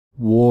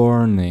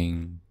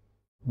warning,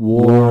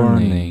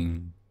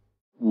 warning,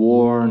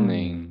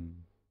 warning,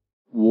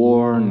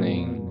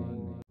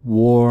 warning,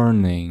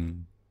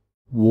 warning,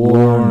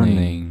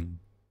 warning,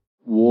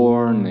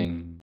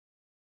 warning.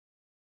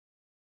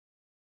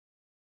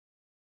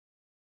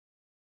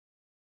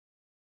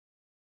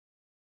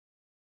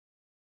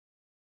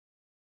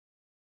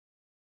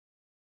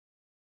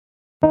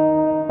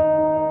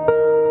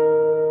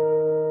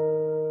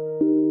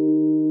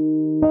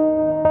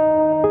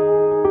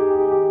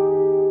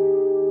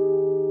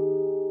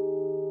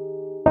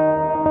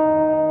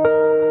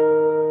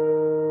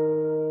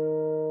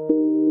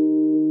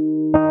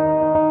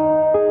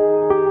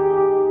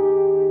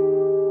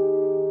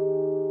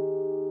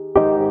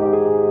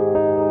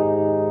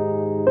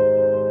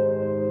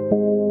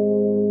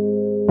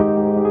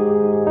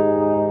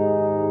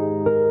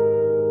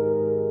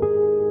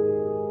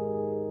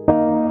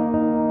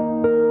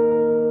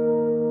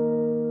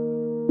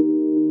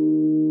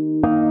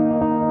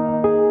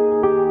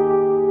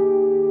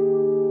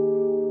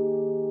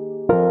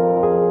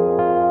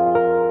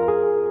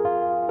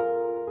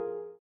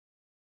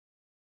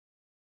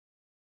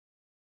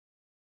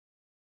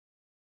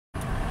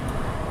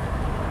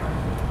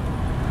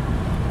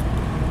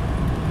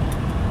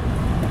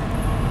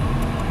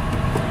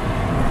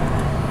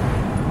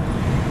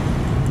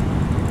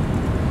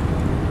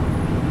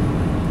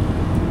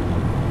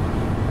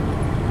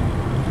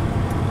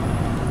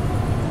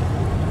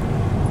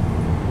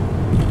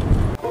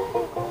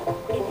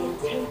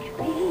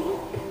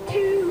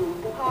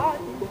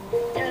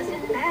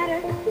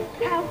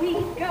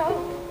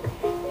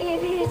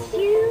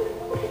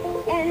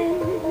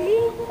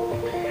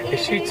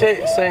 Is she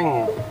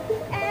saying,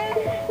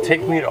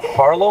 take me to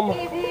Harlem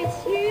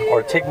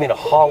or take me to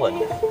Holland?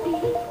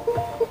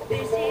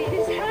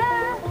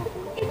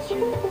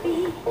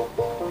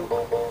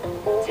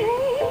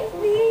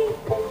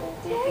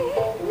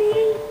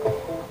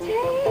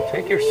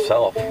 Take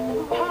yourself.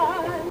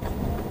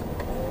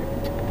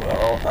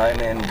 Well, I'm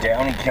in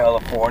Downey,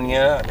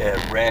 California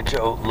at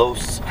Rancho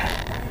Los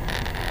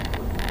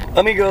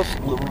Amigos,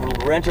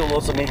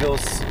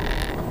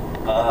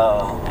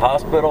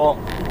 hospital.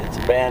 It's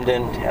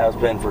abandoned, has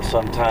been for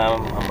some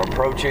time. I'm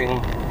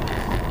approaching,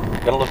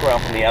 gonna look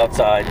around from the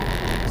outside.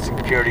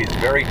 Security is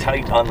very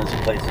tight on this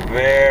place,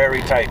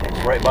 very tight.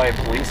 It's right by a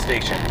police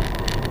station.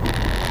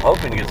 I'm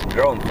hoping to get some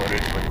drone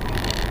footage, but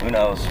who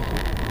knows.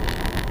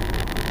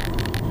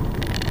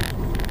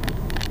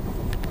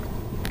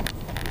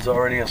 There's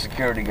already a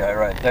security guy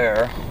right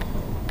there.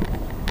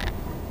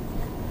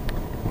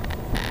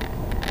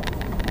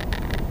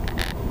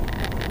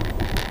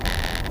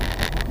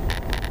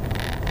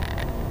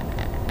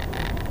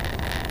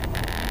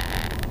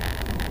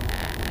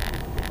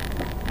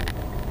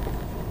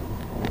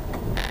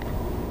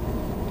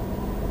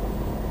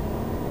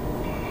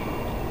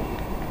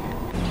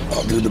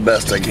 I'll do the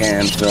best I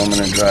can filming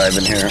and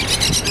driving here.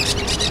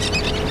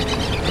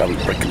 Probably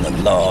breaking the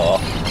law,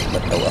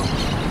 but oh well.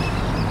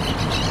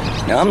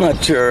 Now I'm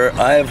not sure,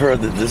 I have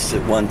heard that this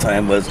at one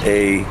time was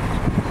a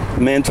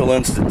mental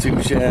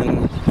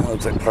institution. It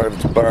looks like part of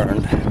it's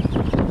burned.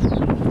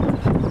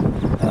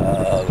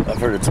 I've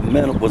heard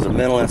was a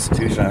mental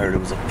institution. I heard it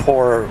was a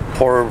poor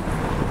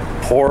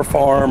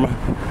farm.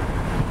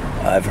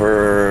 I've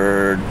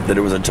heard that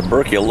it was a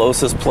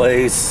tuberculosis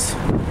place.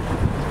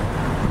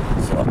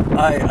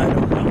 I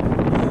don't know.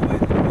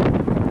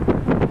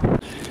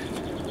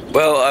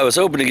 Well, I was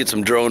hoping to get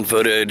some drone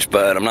footage,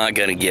 but I'm not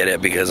going to get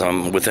it because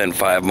I'm within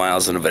 5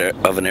 miles of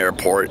an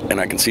airport,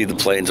 and I can see the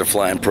planes are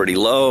flying pretty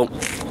low.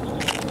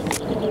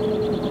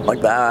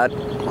 Like that.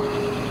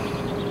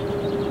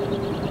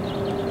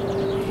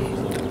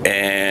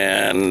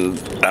 And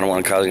I don't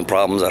want to cause any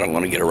problems. I don't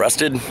want to get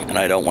arrested, and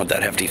I don't want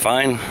that hefty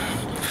fine.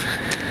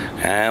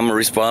 I'm a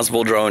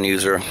responsible drone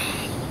user.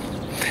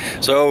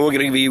 So we're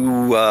going to be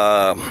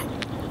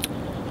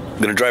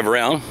gonna drive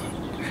around,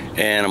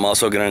 and I'm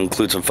also gonna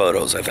include some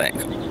photos, I think.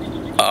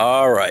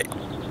 All right.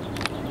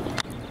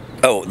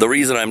 Oh, the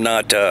reason I'm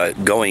not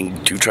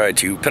going to try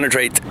to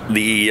penetrate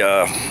the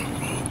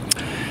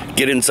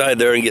get inside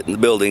there and get in the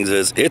buildings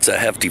is it's a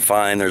hefty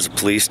fine. There's a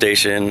police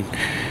station.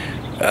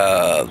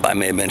 I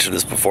may have mentioned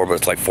this before, but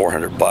it's like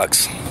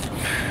 $400.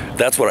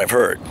 That's what I've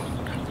heard,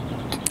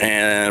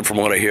 and from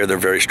what I hear, they're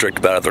very strict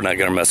about it. They're not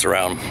gonna mess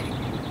around.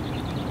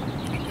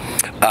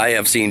 I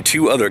have seen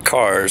 2 other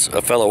cars,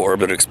 fellow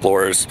urban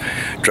explorers,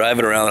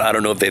 driving around. I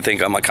don't know if they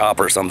think I'm a cop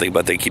or something,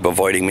 but they keep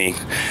avoiding me.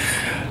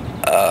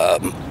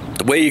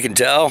 The way you can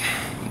tell,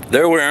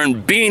 they're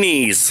wearing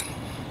beanies.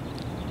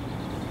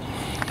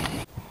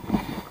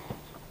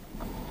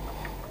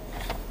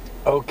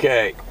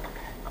 Okay,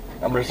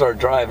 I'm gonna start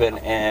driving,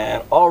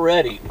 and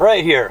already,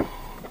 right here,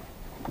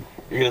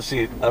 you're gonna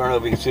see, I don't know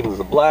if you can see, there's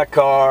a black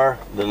car,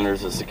 then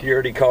there's a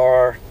security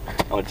car.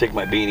 I'm gonna take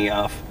my beanie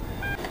off.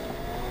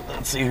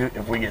 Let's see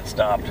if we get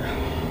stopped.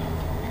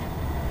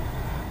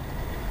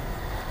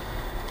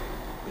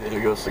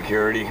 There goes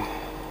security.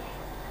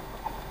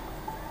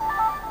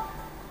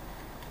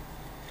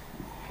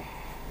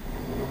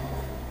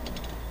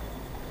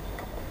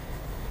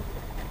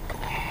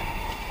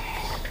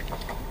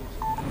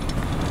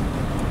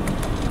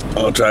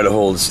 I'll try to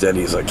hold as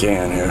steady as I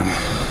can here.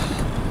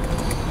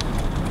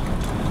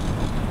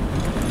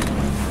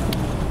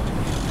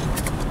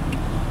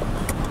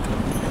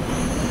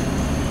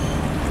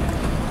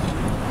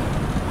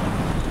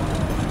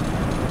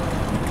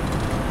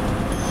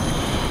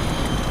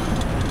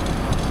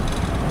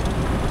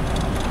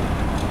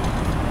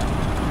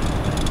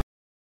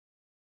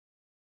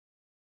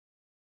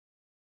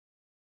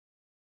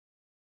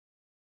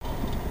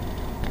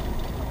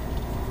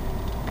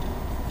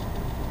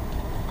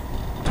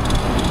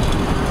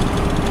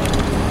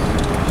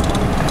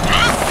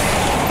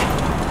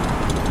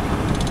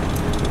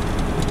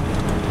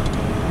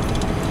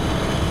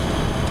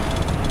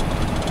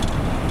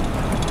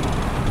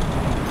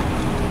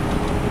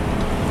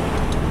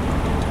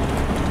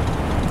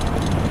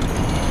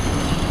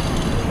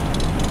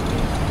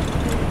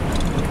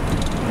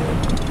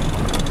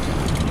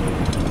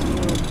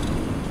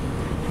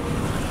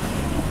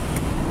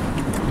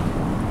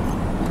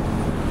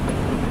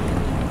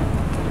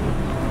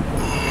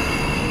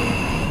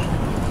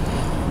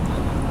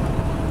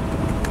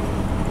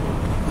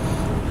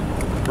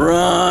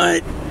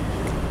 Right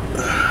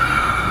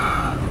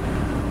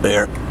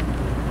there.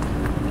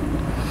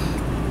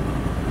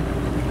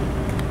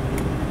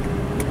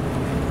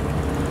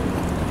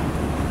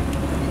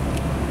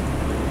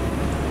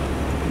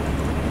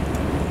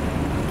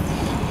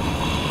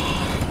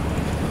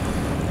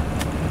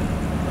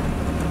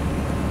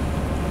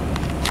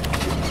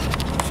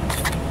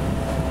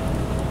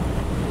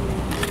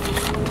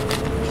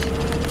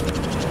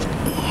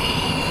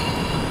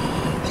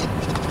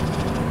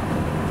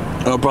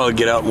 I'll probably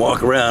get out and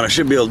walk around. I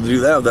should be able to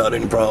do that without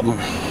any problem.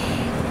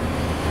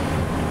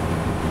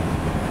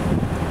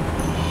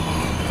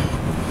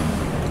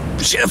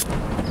 Shift.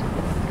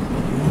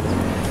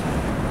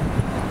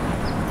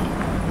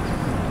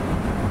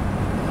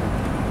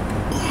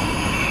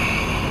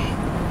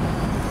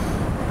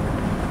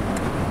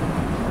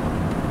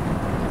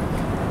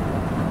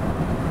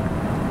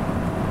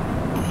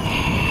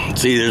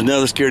 See, there's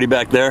another security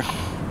back there.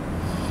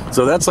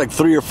 So that's like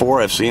 3 or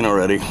 4 I've seen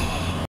already.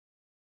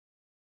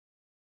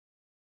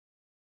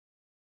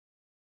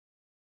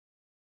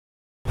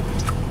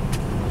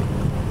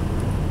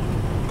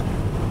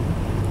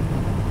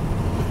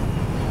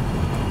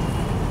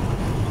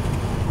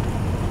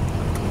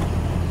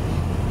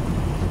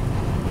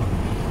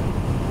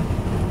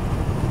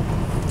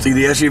 See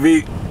the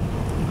SUV?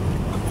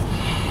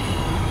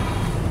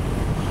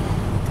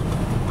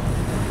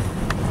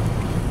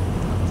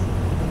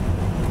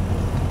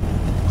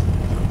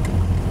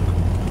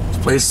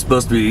 This place is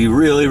supposed to be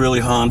really, really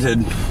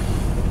haunted.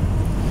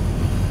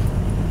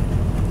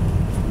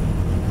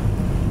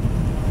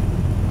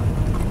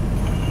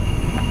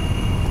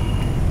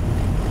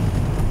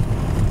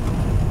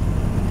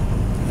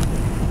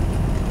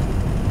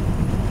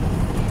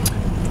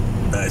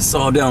 I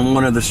saw down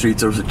one of the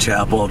streets there was a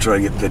chapel. I'll try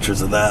to get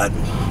pictures of that.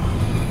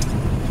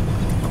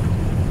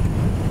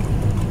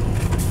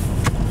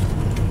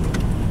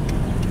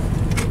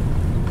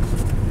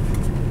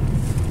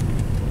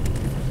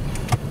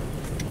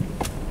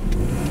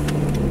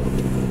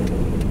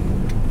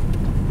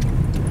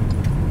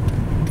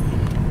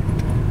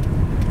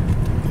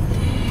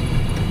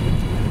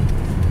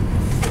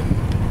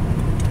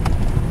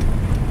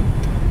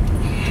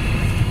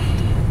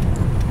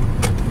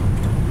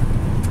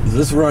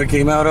 Is this where I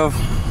came out of?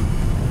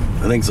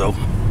 I think so.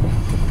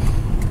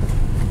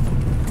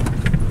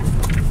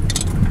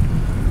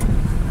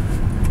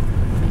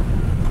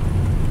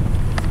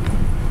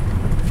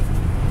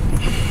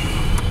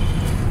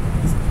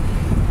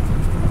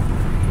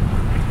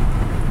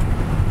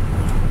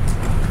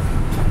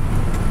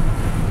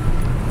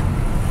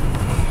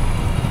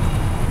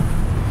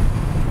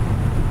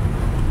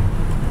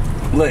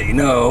 Let you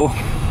know,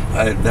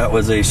 that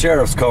was a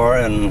sheriff's car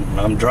and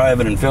I'm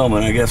driving and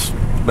filming. I guess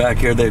back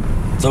here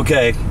it's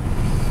okay.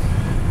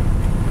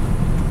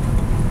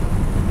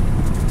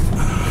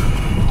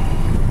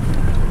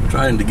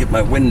 Trying to get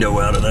my window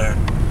out of there.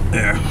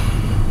 There.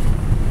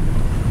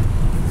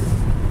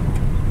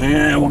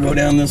 And we'll go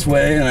down this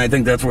way, and I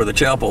think that's where the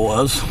chapel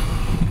was.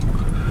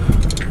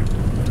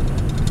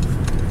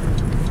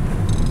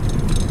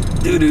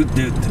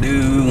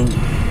 Do.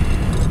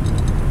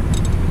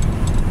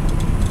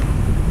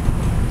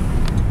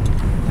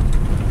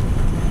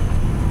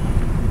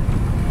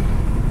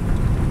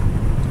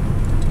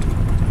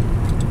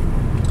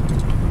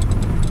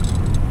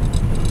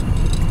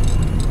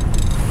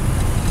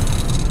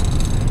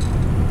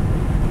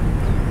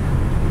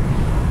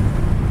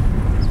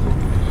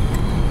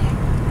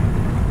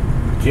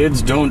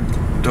 Kids, don't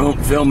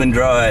film and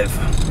drive.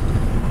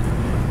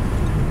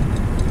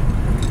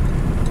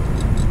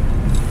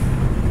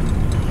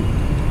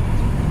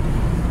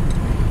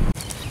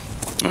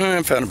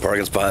 I found a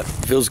parking spot.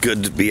 Feels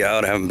good to be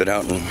out. I haven't been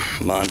out in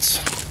months.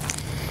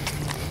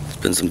 There's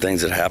been some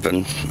things that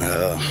happened.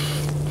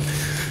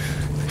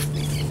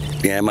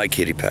 Yeah, my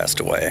kitty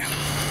passed away.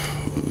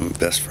 My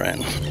best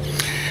friend.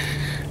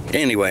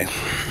 Anyway.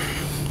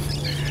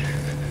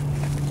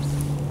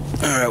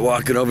 All right,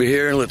 walking over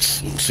here. Let's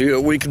see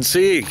what we can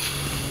see.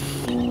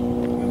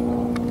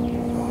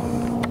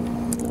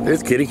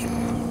 There's Kitty.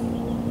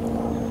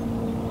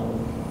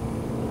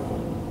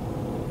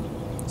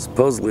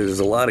 Supposedly there's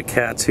a lot of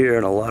cats here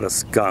and a lot of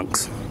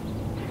skunks.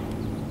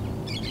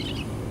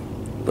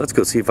 Let's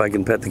go see if I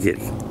can pet the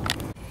kitty.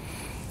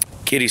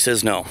 Kitty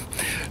says no,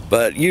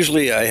 but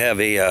usually I have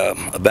a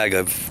bag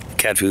of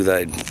cat food that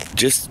I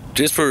just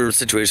for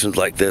situations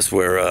like this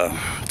where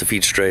to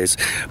feed strays.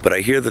 But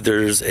I hear that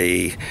there's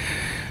a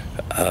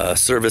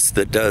service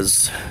that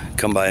does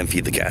come by and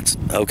feed the cats.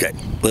 Okay,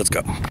 let's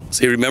go.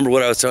 See, remember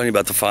what I was telling you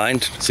about the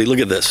fine? See, look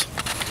at this.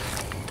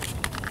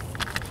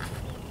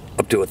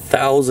 Up to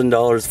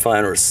 $1,000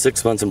 fine or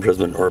 6 months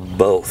imprisonment or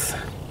both.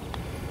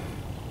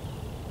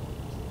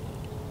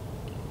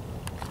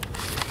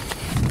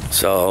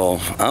 So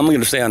I'm going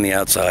to stay on the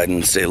outside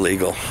and stay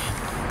legal.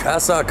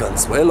 Casa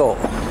Consuelo.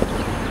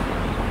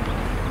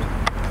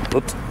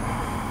 Whoops.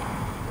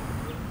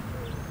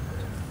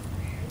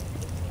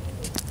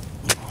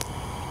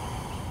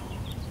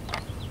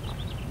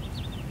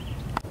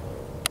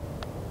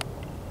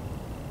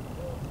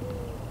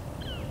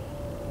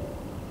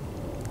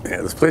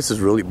 Yeah, this place is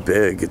really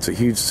big. It's a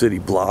huge city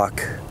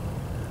block.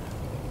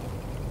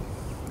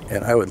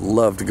 And I would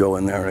love to go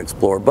in there and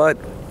explore, but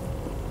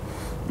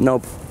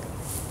nope.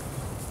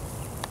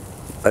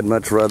 I'd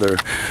much rather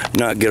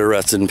not get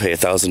arrested and pay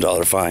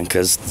 $1,000 fine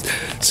because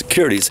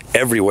security's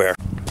everywhere.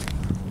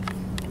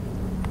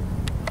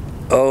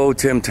 Oh,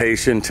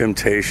 temptation,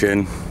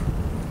 temptation.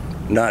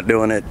 Not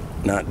doing it,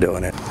 not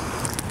doing it.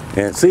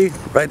 And see,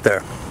 right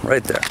there,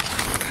 right there.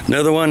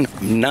 Another one,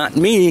 not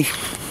me.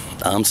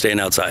 I'm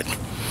staying outside.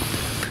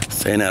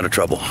 Staying out of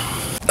trouble.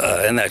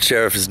 And that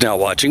sheriff is now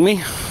watching me,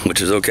 which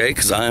is okay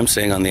because I am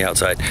staying on the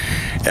outside.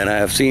 And I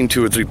have seen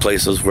 2 or 3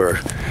 places where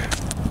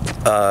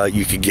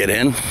you could get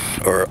in,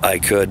 or I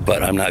could,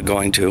 but I'm not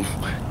going to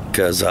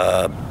because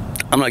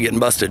I'm not getting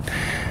busted.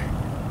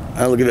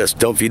 Look at this,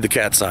 don't feed the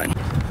cat sign.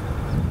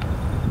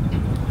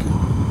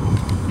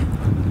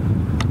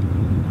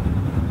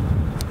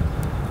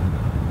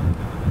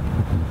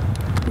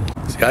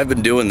 See, I've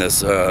been doing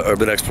this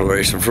urban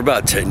exploration for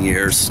about 10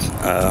 years.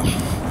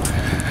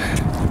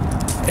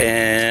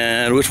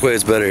 And which way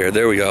is better here?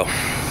 There we go.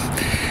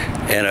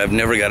 And I've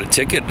never got a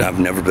ticket. I've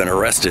never been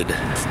arrested.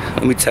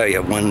 Let me tell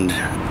you, one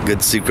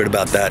good secret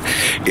about that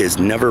is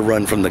never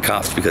run from the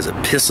cops because it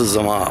pisses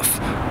them off.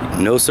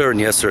 No sir and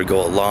yes sir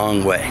go a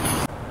long way.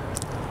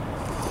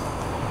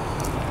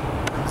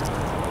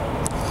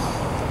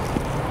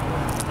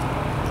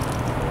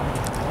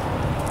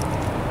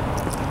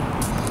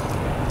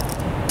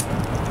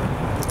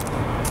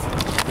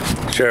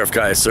 Sheriff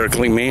guy is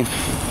circling me,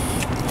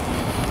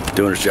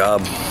 doing his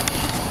job.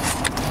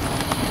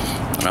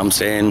 And I'm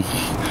staying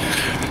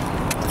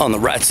on the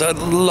right side of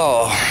the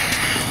law.